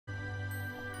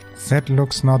That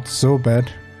looks not so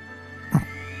bad.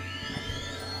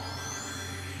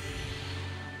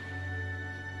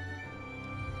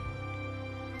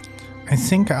 I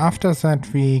think after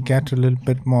that we get a little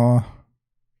bit more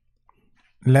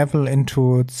level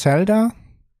into Zelda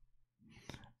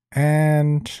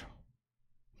and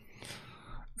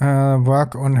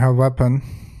work on her weapon.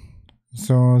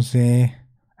 So they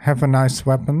have a nice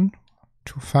weapon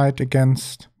to fight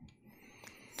against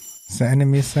the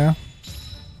enemies there.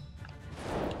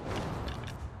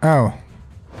 Oh.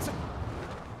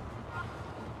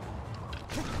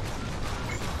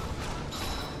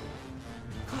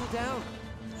 Cool down.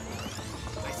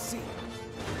 I see.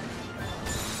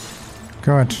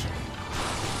 Good.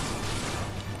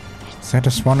 That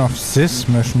is one of this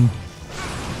mission.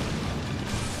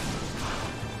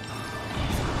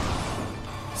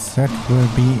 That will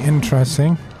be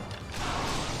interesting.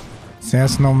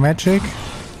 There's no magic.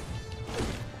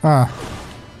 Ah.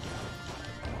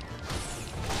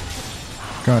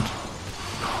 Good.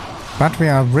 But we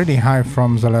are really high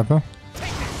from the level.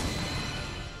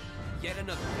 Yet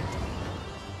another.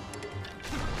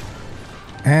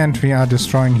 And we are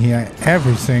destroying here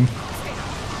everything.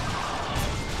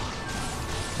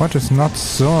 What is not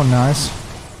so nice.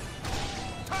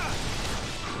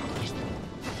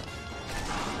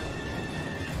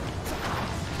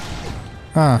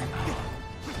 Ah.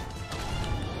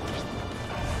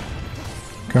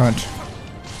 Good.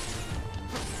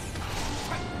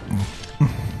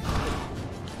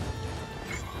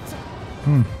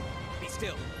 Be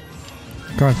still.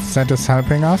 Good, that is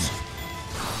helping us.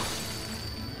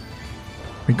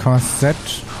 Because that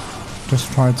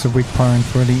destroyed the weak point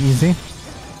really easy.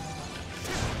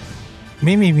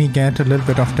 Maybe we get a little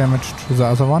bit of damage to the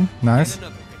other one. Nice.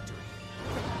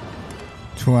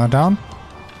 Two are down.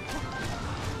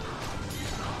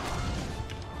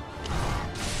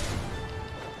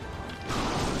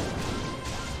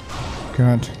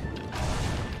 Good.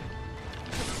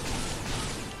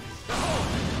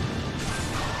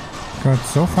 Good,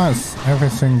 so far is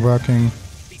everything working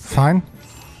fine.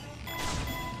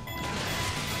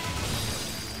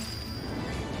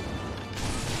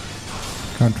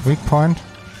 Good, weak point.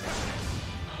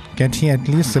 Get here at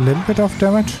least a little bit of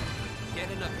damage.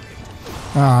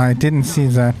 Ah, I didn't see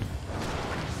that.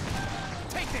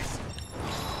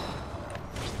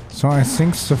 So I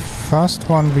think the first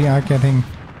one we are getting...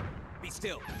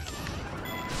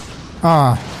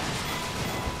 Ah.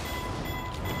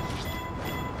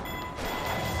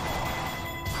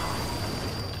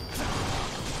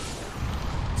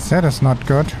 That is not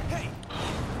good.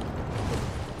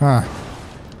 Ah.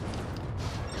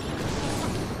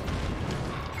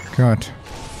 Good.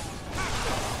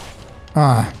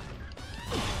 Ah.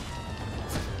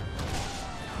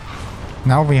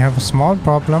 Now we have a small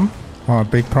problem. Or a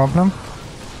big problem.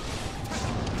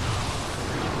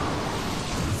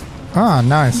 Ah,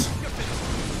 nice.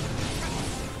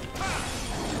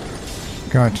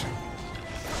 Good.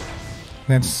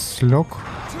 Let's look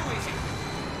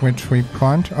which weak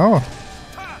point. Oh!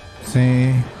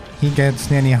 He gets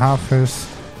nearly half his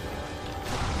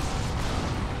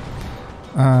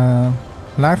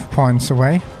life points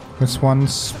away with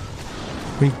one's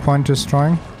weak point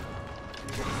destroying.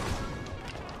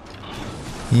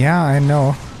 Yeah, I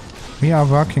know. We are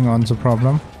working on the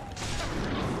problem.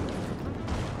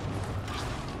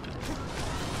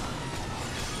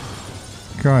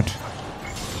 Good.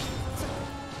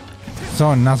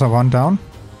 So another one down.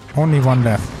 Only one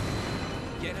left.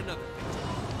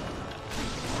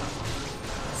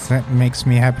 That makes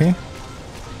me happy.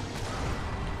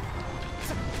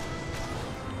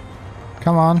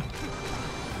 Come on.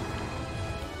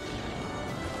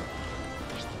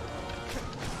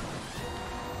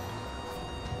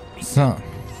 So.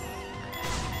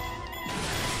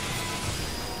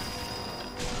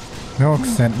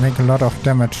 Looks that make a lot of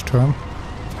damage to him.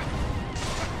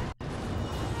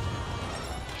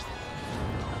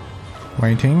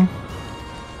 Waiting.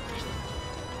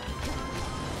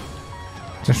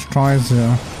 Destroy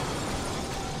the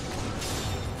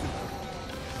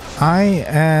eye,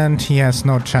 and he has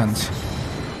no chance.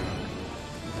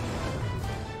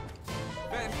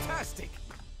 Fantastic.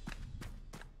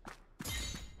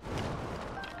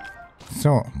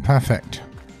 So, perfect.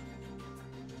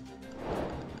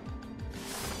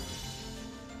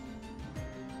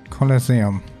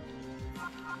 Coliseum.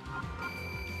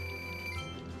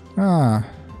 Ah.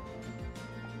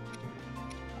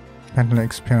 Battle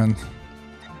experience.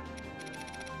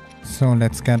 So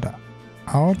let's get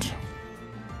out.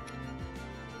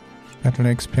 Battle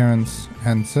experience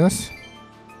and this.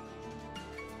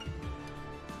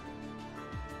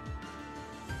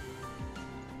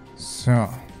 So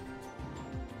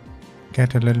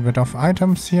Get a little bit of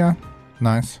items here.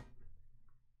 Nice.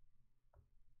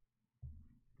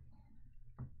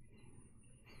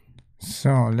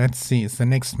 So, let's see, the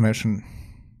next mission.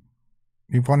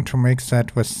 We want to make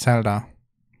that with Zelda.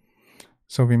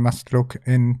 So we must look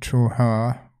into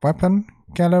her weapon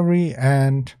gallery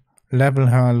and level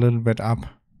her a little bit up.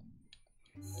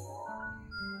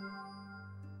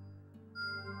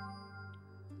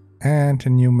 And a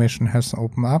new mission has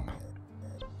opened up.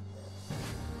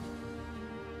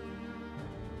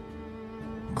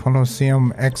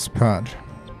 Coliseum Expert.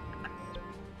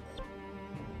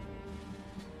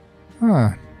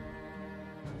 Ah.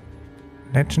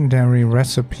 Legendary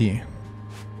recipe.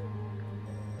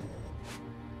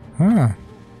 Ah.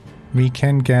 We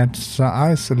can get the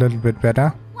eyes a little bit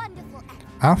better.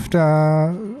 After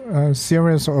a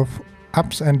series of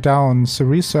ups and downs, the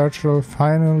researcher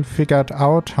finally figured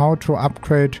out how to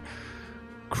upgrade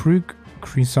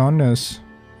Chrysonis.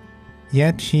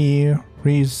 Yet he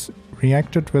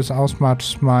reacted without much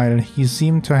smile. He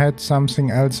seemed to have something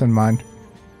else in mind.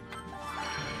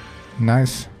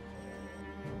 Nice.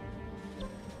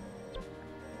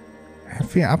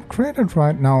 Have we upgraded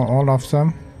right now all of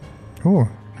them? Oh,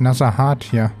 another heart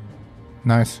here.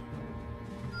 Nice.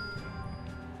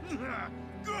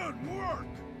 Good work.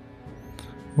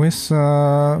 With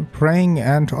praying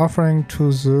and offering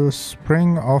to the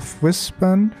Spring of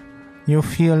Wisdom, you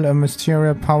feel a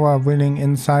mysterious power willing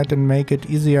inside and make it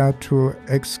easier to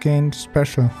exchange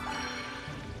special.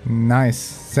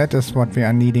 Nice. That is what we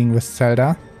are needing with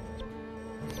Zelda.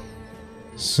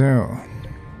 So.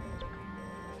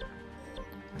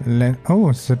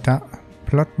 Oh, the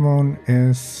Blood Moon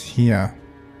is here.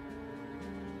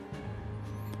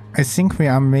 I think we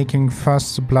are making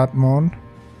first the Blood Moon.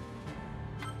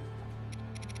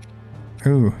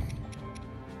 Ooh.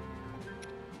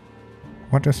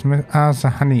 What is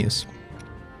the honeys.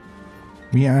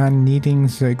 We are needing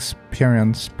the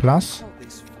experience plus.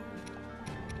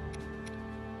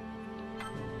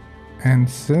 And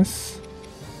this.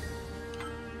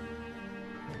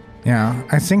 Yeah,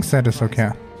 I think that is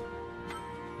okay.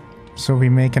 So we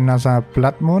make another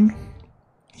Blood Moon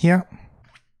here.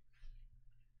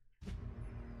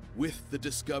 With the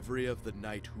discovery of the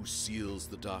knight who seals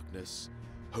the darkness,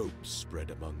 hope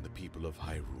spread among the people of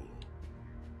Hyrule.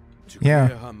 To clear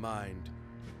her mind.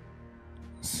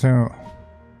 So.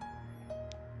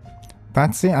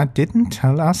 But they didn't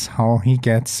tell us how he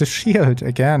gets the shield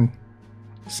again.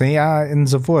 They are in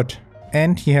the wood.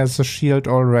 And he has the shield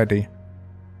already.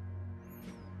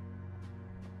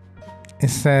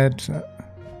 Is that...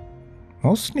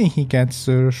 mostly he gets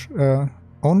the...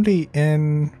 only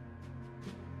in...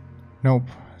 Nope.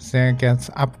 There gets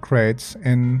upgrades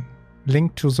in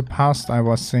Link to the Past, I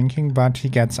was thinking, but he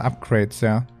gets upgrades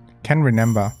there. Can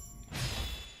remember.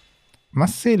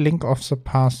 Must say Link of the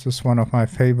Past is one of my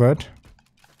favorite.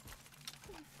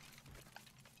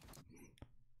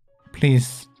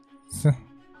 Please.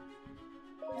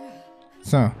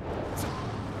 So.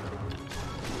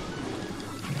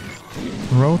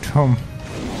 Road home.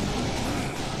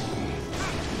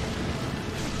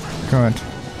 Good.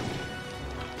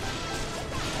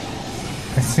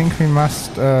 I think we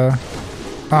must, the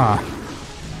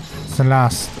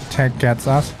last attack gets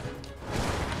us.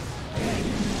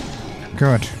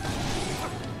 Good.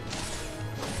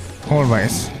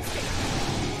 Always.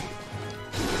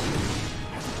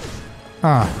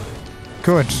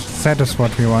 Good. That is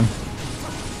what we want.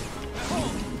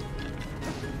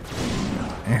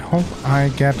 I hope I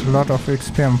get a lot of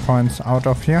experience points out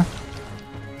of here.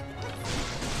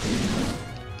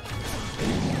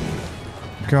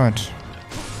 Good.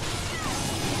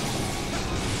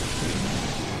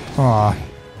 Oh.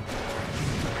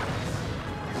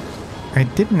 I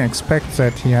didn't expect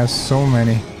that he has so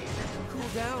many.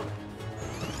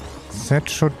 That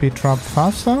should be dropped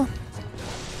faster.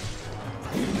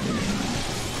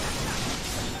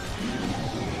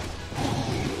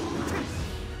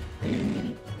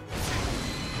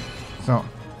 So.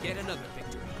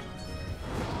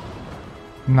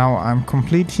 Now I'm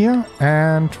complete here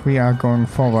and we are going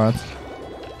forward.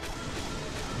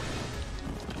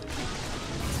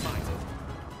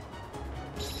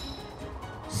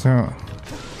 So.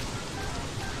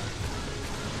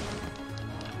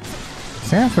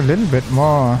 They have a little bit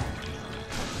more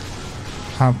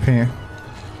HP.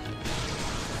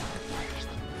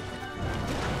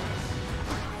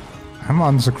 I'm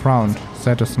on the ground.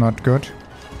 That is not good.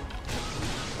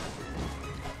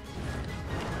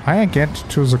 I get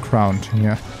to the ground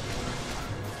here.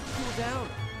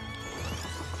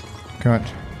 Good.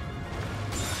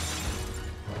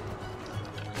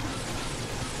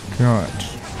 Good.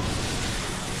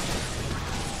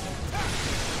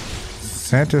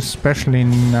 That especially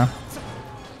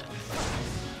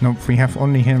Nope, we have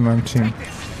only him on team.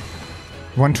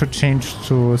 Want to change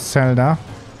to Zelda.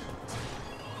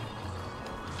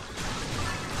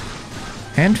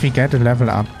 And we get a level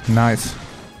up. Nice.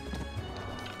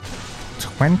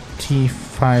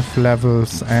 25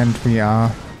 levels and we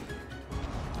are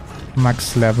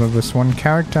max level with one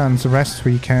character, and the rest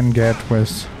we can get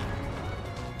with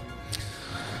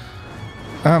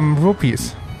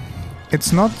rupees.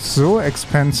 It's not so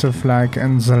expensive like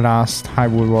in the last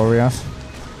Hyrule Warriors.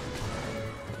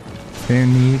 They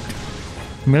need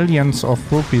millions of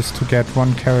rupees to get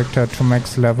one character to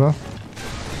max level.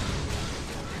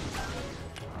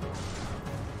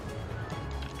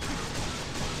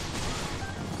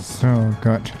 So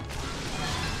good.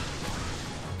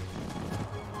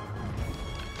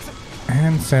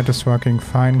 And that is working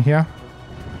fine here.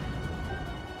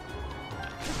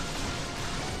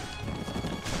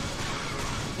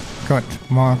 Good,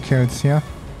 more kills here.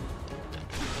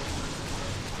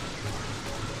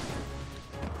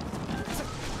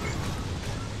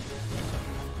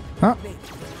 Oh.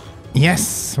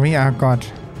 Yes, we are got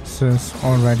this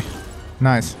already.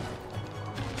 Nice.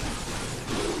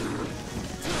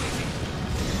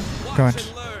 Good.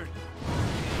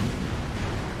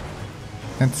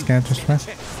 Let's get this rest.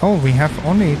 Oh, we have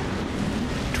only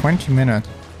 20 minutes.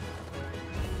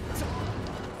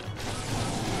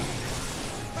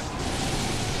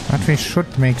 But we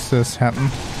should make this happen.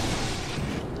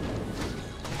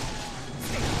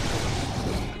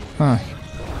 Ah.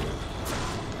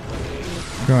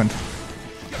 Good.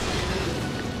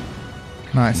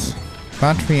 Nice.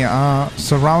 But we are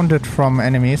surrounded from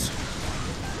enemies.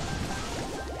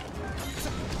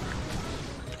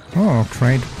 Oh,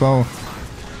 great bow.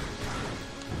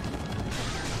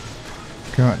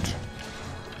 Good.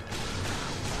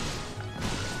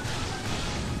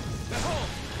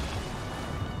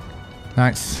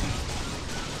 Nice.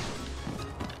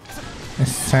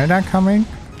 Is Zelda coming?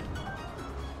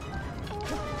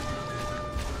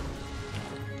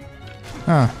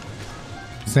 Ah.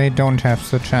 They don't have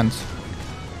the chance.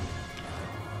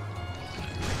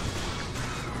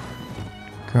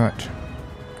 Good.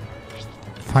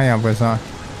 Fire wizard.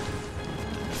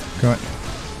 Good.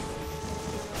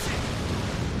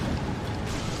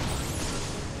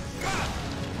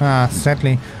 Ah,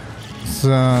 sadly,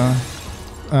 the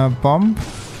bomb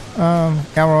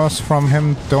arrows from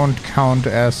him don't count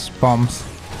as bombs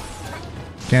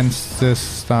against this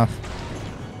stuff.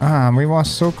 Ah, we were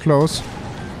so close.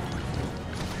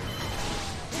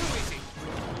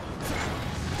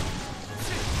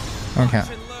 Okay.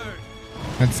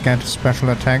 Let's get a special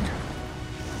attack.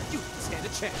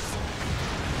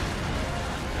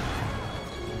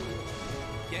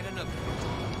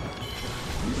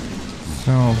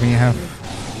 So we have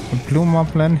a blue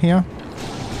moblin here.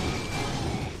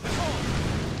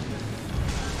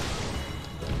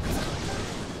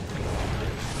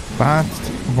 But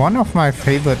one of my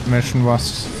favorite missions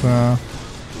was the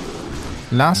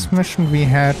last mission we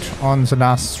had on the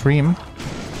last stream.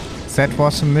 That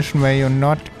was a mission where you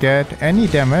not get any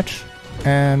damage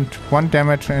and 1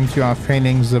 damage and you are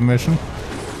failing the mission.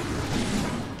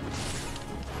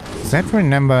 That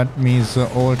remembered me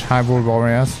the old Hyrule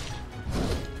Warriors.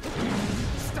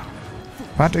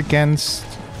 But against...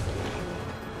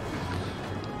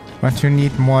 But you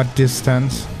need more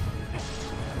distance.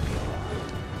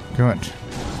 Good.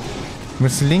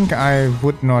 With Link I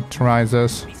would not try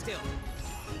this.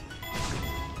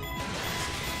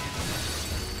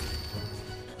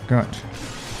 Good.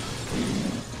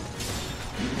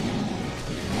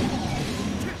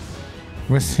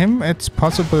 With him it's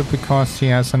possible because he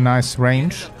has a nice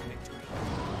range.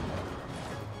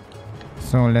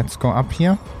 So let's go up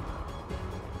here.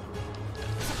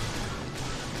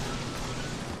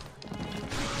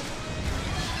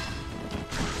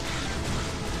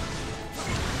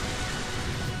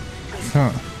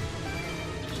 So.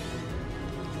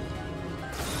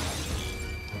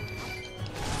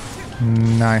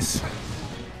 Nice.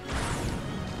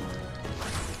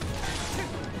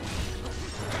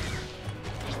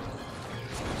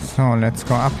 So let's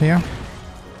go up here.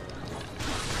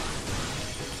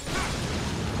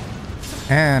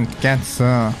 And get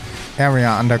the area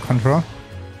under control.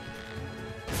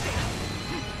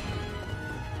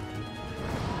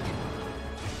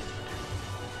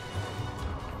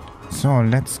 So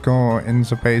let's go in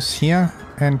the base here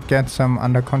and get them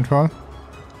under control.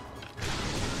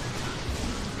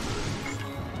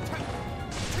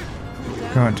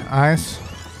 Good. Ice.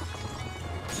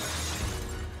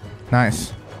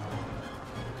 Nice.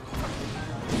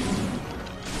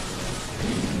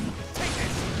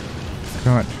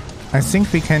 Good. I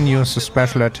think we can use a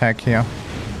special attack here.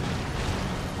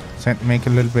 That make it a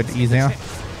little bit easier.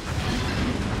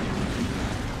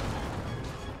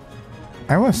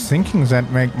 I was thinking that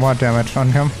make more damage on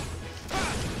him.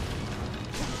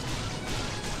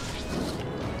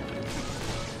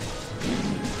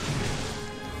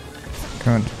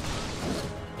 Good.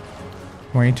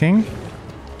 Waiting.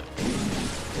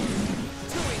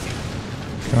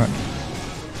 Good.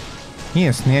 He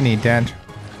is nearly dead.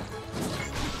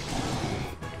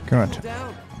 Good.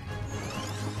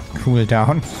 Cool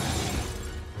down.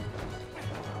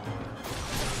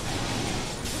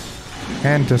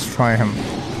 And destroy him.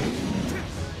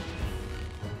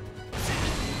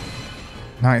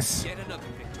 Nice.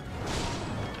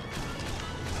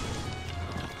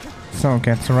 So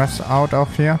get the rest out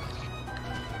of here.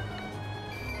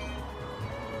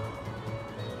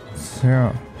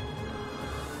 So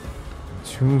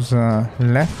to the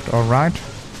left or right.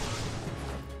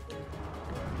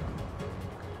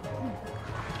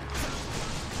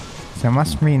 There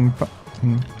must be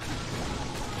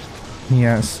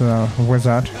yes,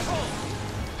 wizard.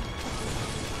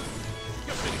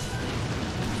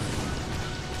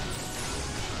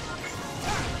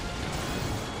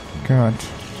 Good.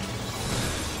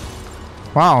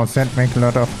 Wow, that makes a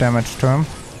lot of damage to him.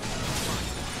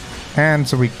 And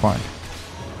the weak point.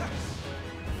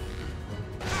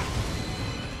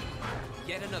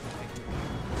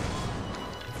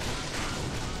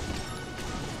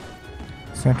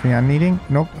 That we are needing?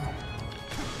 Nope.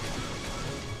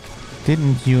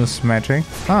 Didn't use magic.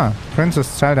 Ah, Princess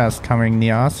Zelda is coming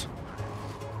near us.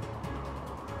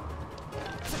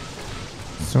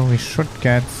 So we should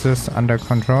get this under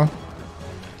control.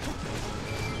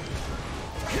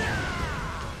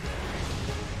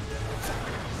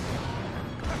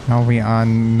 Now we are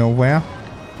nowhere.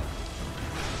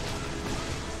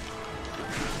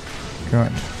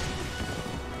 Good.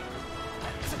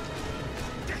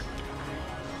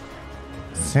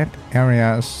 That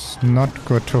area is not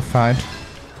good to fight.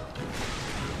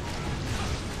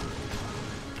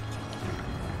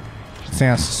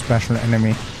 There's a special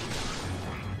enemy.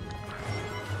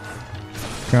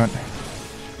 Good.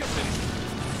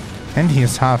 And he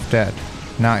is half dead.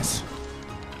 Nice.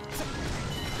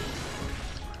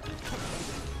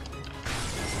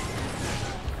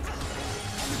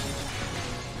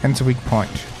 And the weak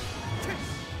point.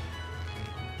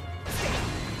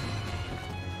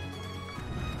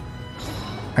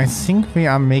 I think we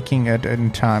are making it in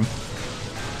time.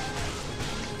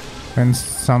 When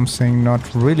something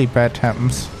not really bad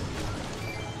happens.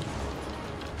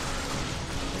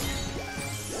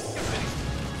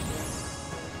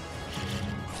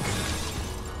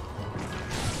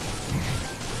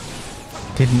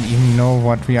 Didn't even know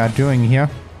what we are doing here.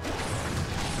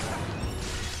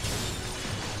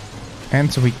 And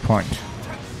the weak point.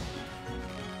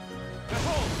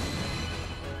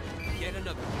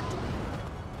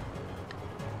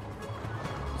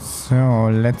 So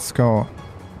let's go.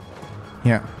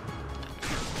 Yeah.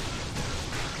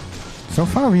 So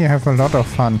far we have a lot of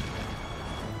fun.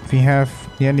 We have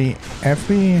nearly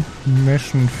every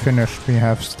mission finished we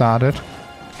have started.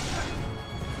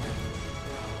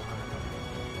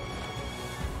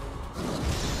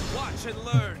 Watch and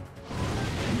learn.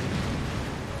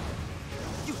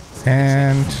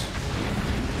 And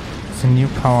the new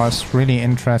power is really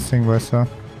interesting with her.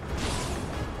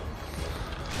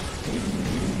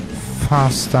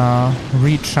 Faster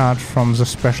recharge from the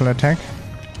special attack.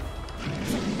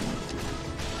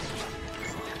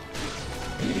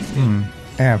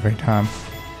 Every time.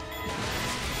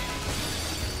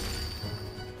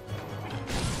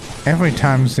 Every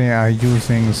time they are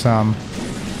using some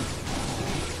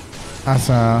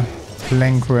other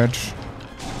language.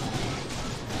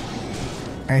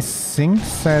 I think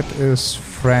that is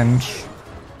French.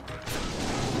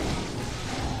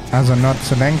 Also not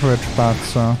the language, but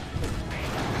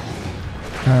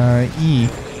the E.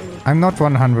 I'm not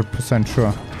 100%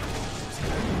 sure.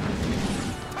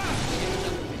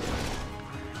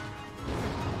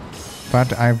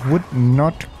 But I would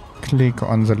not click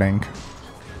on the link.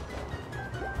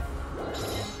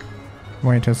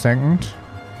 Wait a second.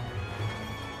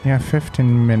 Yeah,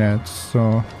 15 minutes,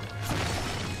 so...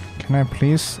 Can I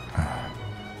please...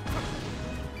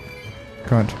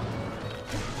 Good.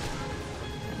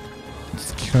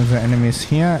 Let's kill the enemies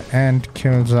here and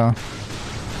kill the...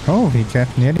 Oh, we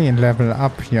get nearly a level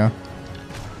up here.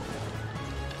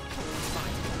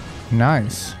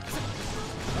 Nice.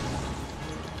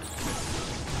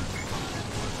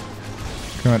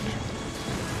 Good.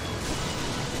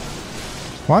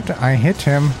 What? I hit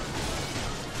him.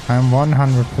 I'm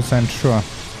 100% sure.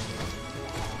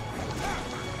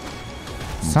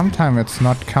 Sometimes it's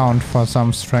not count for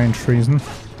some strange reason.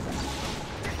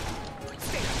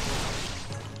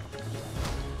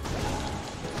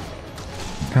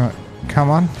 Come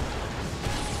on.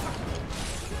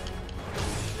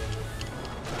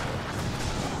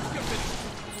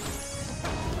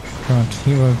 God,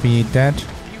 he will be dead.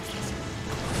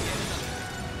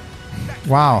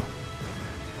 Wow.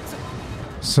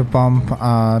 The bomb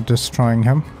are destroying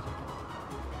him.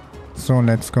 So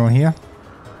let's go here.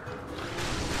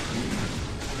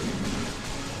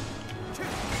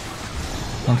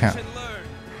 Okay.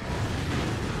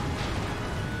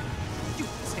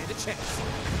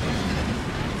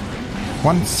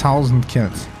 1,000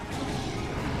 kills.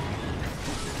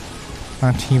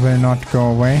 But he will not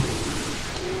go away.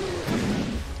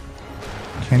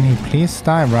 Can he please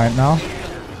die right now?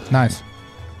 Nice.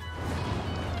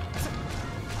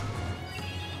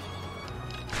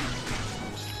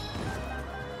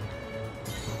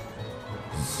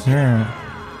 So.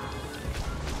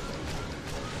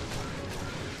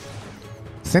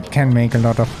 That can make a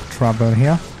lot of trouble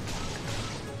here.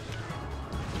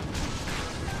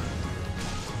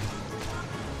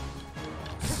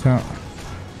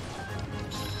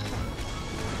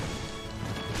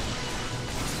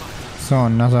 So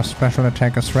another special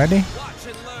attack is ready.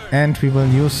 And we will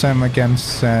use them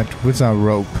against that wither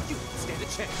rope.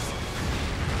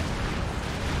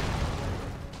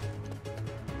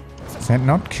 Does that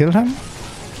not kill him?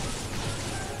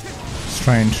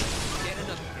 Strange.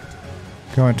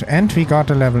 Good. And we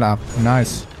got a level up.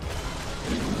 Nice.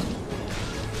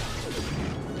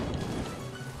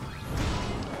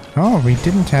 Oh, we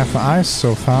didn't have ice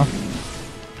so far.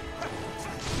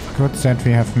 Good that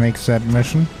we have made that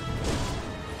mission.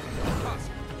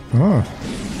 Oh.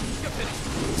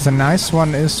 The nice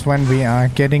one is when we are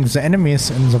getting the enemies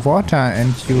in the water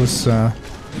and use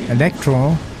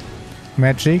electro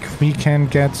magic, we can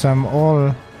get them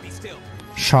all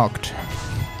shocked.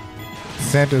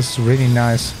 That is really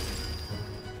nice.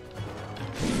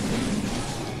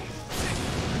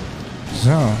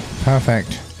 So,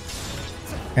 perfect.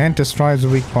 And destroy the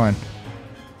weak point.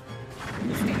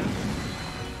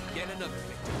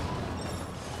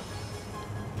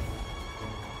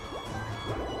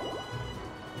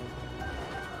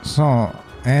 So,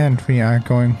 and we are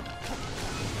going...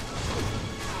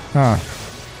 Ah.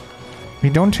 We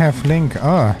don't have Link.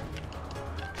 Ah.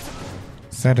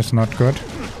 That is not good.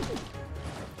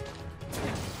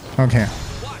 Okay.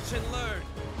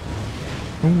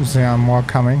 Ooh, there are more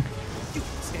coming.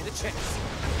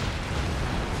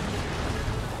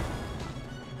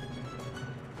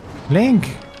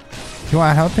 Link! You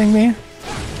are helping me?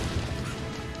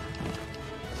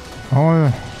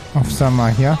 All of them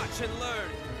are here.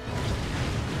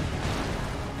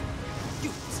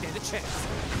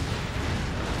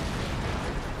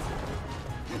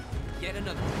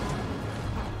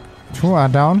 Two are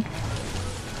down.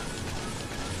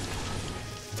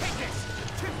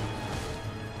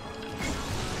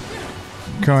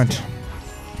 Good.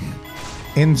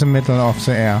 In the middle of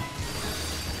the air.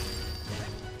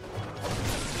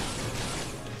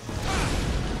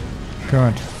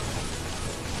 Good.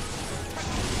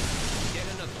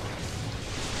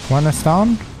 One is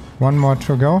down. One more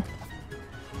to go.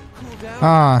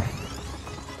 Ah.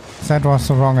 That was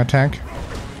the wrong attack.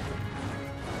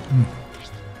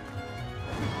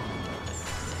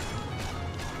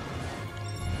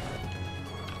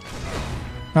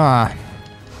 Ah.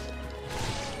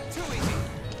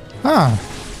 Ah,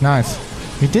 nice.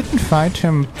 We didn't fight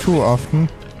him too often.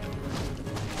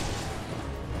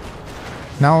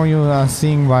 Now you are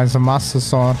seeing why the Master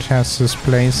Sword has his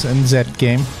place in that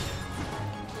game.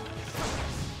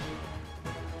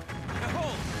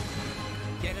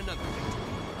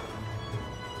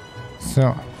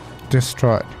 So,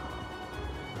 destroyed.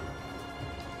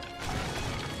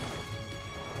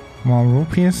 More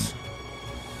rupees.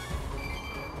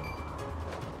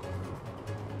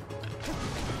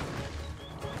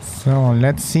 So,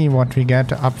 let's see what we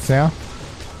get up there.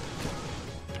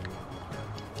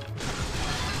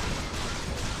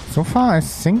 So far, I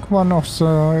think one of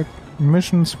the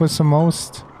missions with the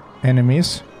most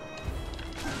enemies.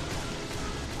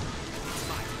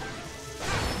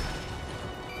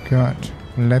 Good.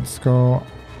 Let's go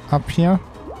up here.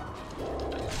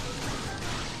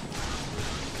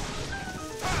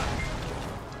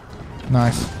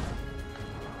 Nice.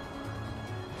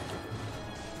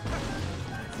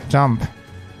 Jump.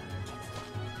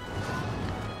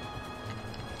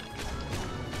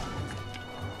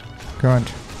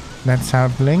 Good. Let's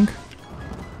help Link.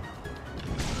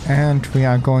 And we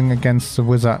are going against the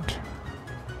wizard.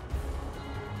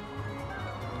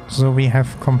 So we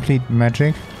have complete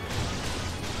magic.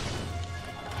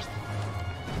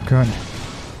 Good.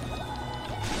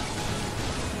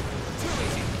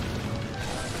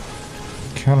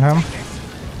 Kill him.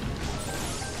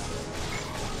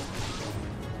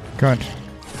 Good.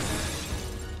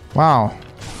 Wow.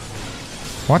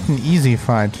 What an easy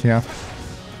fight here.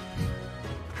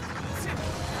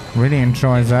 Really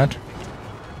enjoy that.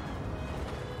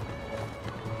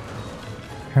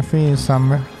 Have we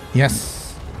some...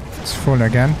 Yes. It's full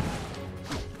again.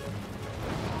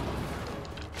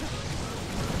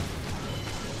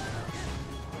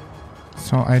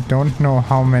 So I don't know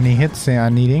how many hits they are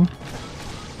needing.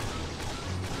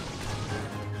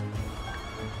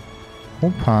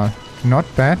 Opa, not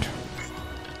bad.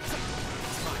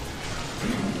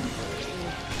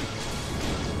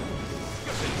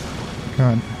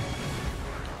 Good.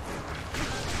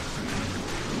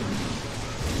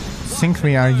 I think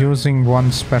we are using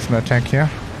one special attack here.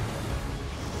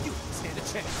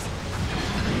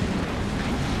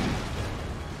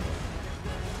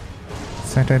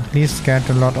 That at least get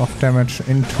a lot of damage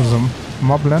into the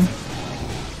moblin.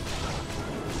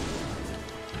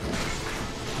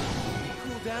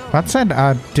 But that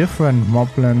are different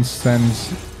moblins than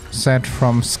that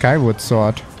from Skyward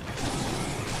Sword.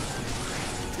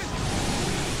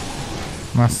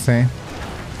 Must say.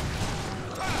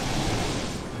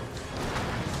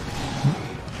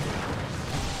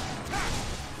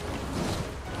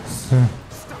 So,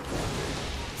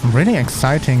 really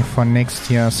exciting for next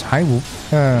year's Hyrule,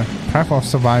 Breath of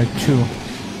the Wild 2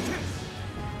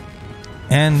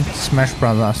 and Smash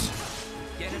Brothers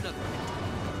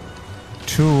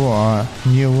 2 or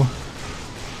new.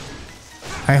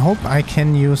 I hope I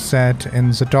can use that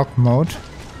in the dock mode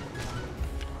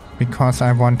because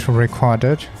I want to record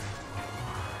it.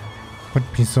 Would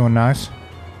be so nice.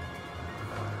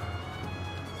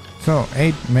 So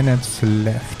 8 minutes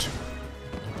left.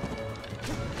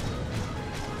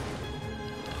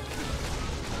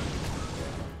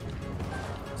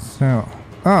 So,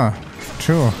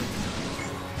 true.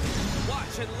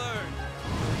 Watch and learn.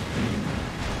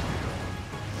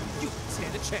 You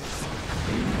stand a chance.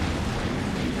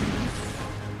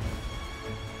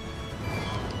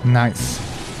 Nice.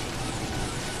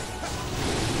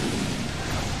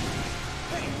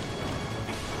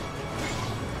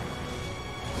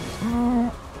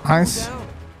 Ice.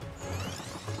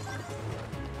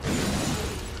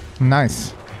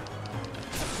 Nice.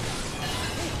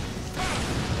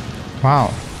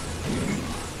 Wow.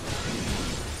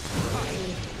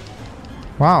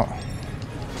 Wow.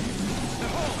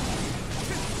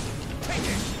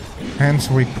 And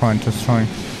weak point destroying.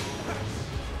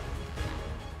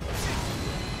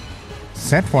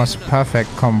 That was perfect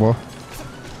combo.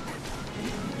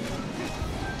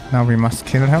 Now we must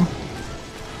kill him.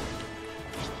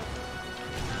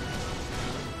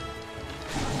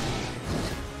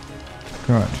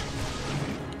 Good.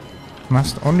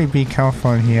 Must only be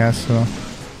careful he has a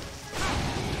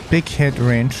big hit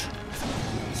range,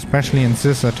 especially in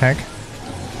this attack.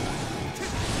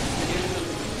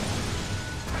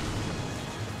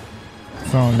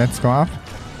 So let's go up.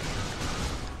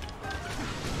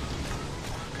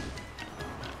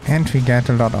 And we get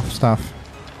a lot of stuff.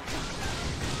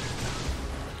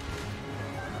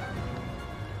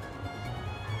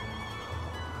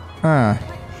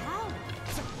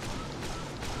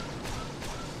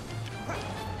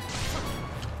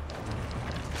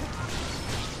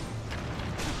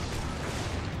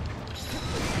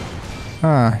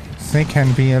 They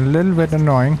can be a little bit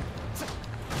annoying.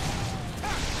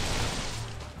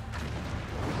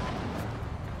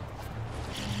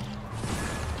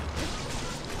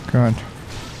 Good.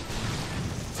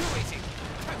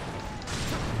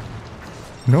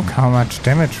 Look how much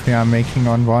damage we are making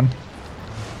on one.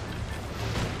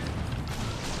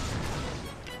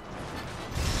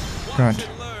 Good.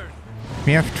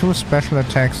 We have 2 special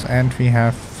attacks and we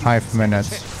have 5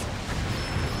 minutes.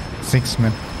 6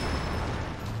 minutes.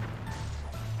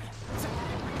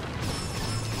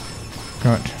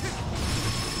 Good.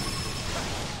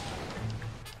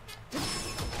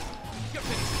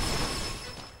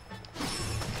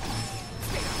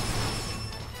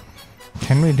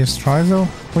 Can we destroy the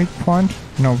weak point?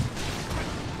 No.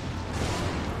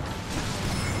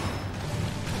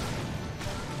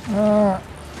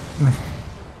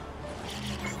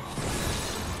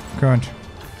 Good.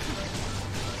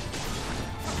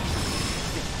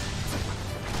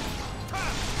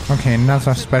 Okay,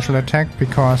 another special attack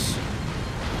because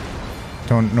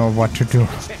don't know what to do.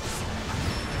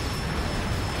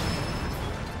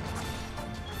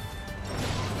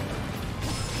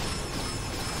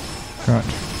 Good.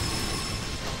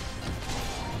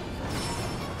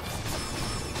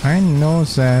 I know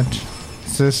that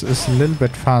this is a little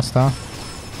bit faster.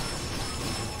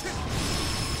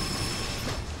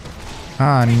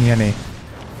 Ah, nearly.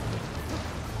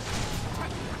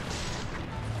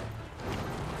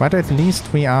 But at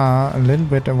least we are a little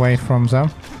bit away from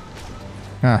them.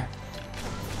 Ah.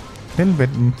 A little bit.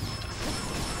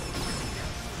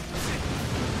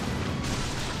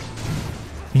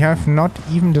 We have not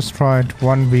even destroyed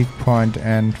one weak point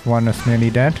and one is nearly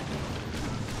dead.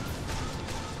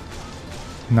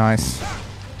 Nice.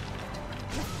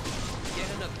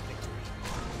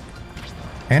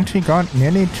 And we got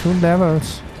nearly 2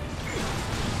 levels.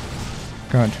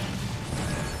 Good.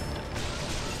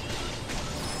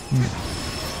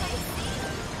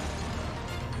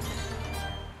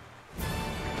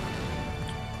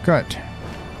 Good.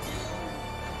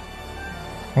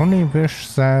 Only wish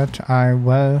that I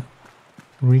will,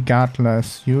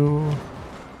 regardless, you...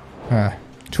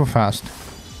 too fast.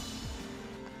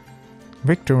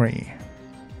 Victory.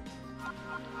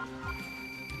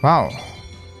 Wow.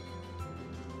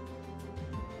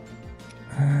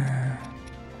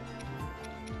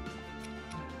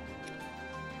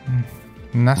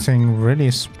 Nothing really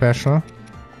special.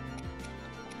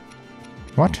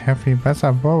 What? Have we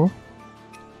better bow?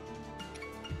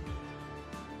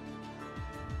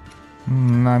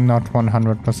 I'm not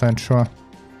 100% sure.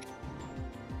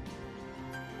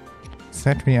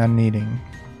 That we are needing.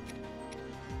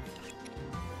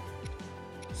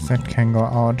 That can go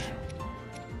out.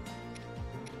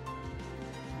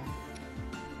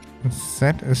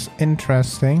 That is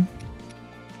interesting.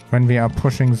 When we are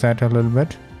pushing that a little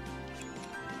bit.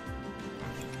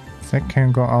 That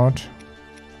can go out.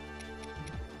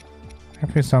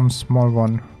 Have we some small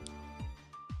one?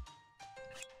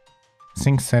 I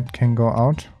think that can go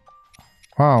out.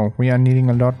 Wow, we are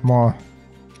needing a lot more.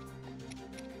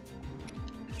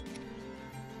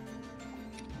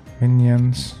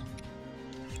 Minions.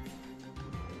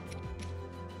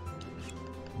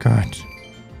 Good.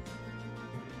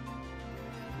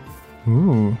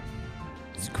 Ooh.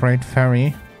 It's Great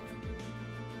Fairy.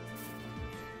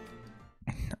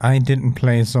 I didn't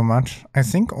play so much. I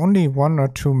think only 1 or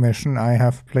 2 missions I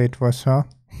have played with her.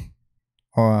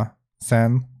 Or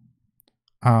them.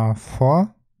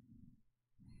 4.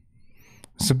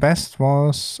 The best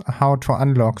was how to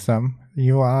unlock them.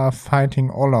 You are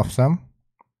fighting all of them.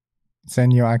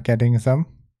 Then you are getting them.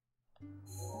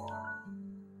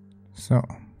 So.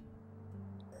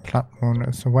 Blood Moon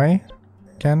is away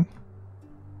again.